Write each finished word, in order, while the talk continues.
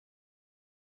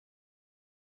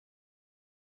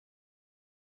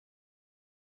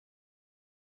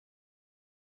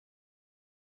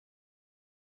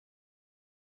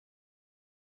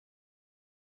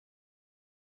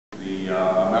the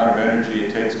amount of energy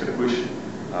it takes to push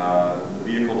the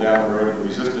vehicle down the road, the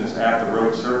resistance at the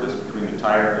road surface between the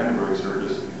tire and the road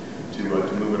surface to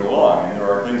move it along. And there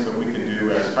are things that we can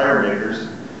do as tire makers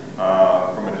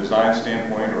from a design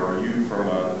standpoint, or you from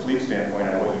a fleet standpoint,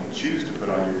 on what you choose to put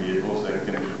on your vehicles that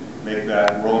can make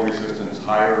that rolling resistance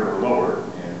higher or lower.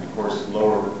 And of course,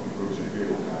 lower improves your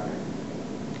fuel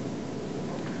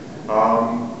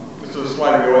economy. This is a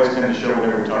slide we always tend to show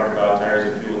whenever we talk about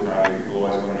tires and fuel economy. People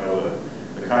always want to know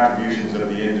the contributions of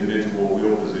the individual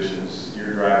wheel positions,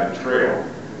 steer, drive, and trail.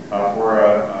 For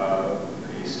a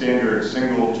standard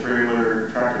single trailer,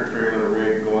 tractor trailer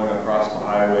rig going across the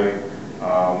highway,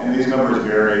 and these numbers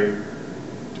vary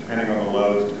depending on the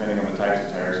loads, depending on the types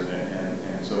of tires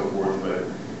and so forth.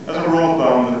 But as a rule of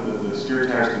thumb, the steer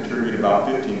tires contribute about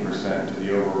 15% to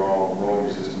the overall rolling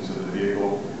resistance of the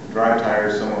vehicle. Drive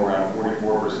tires somewhere around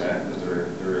 44%, because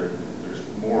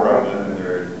there's more of them, and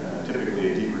they're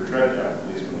typically a deeper tread depth, at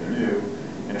least when they're new.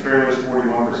 And trailers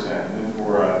 41%. And then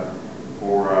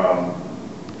for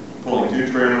pulling two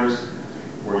trailers,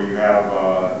 where you have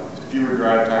fewer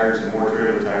drive tires and more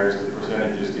trailer tires, the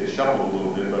percentages get shuffled a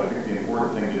little bit. But I think the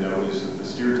important thing to note is that the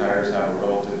steer tires have a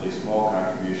relatively small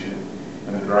contribution,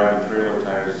 and the drive and trailer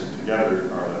tires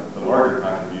together are the larger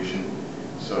contribution.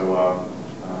 So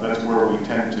that's where we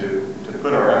tend to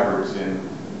put our efforts in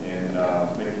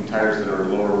making tires that are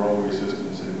lower rolling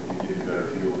resistance and give you better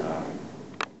fuel economy.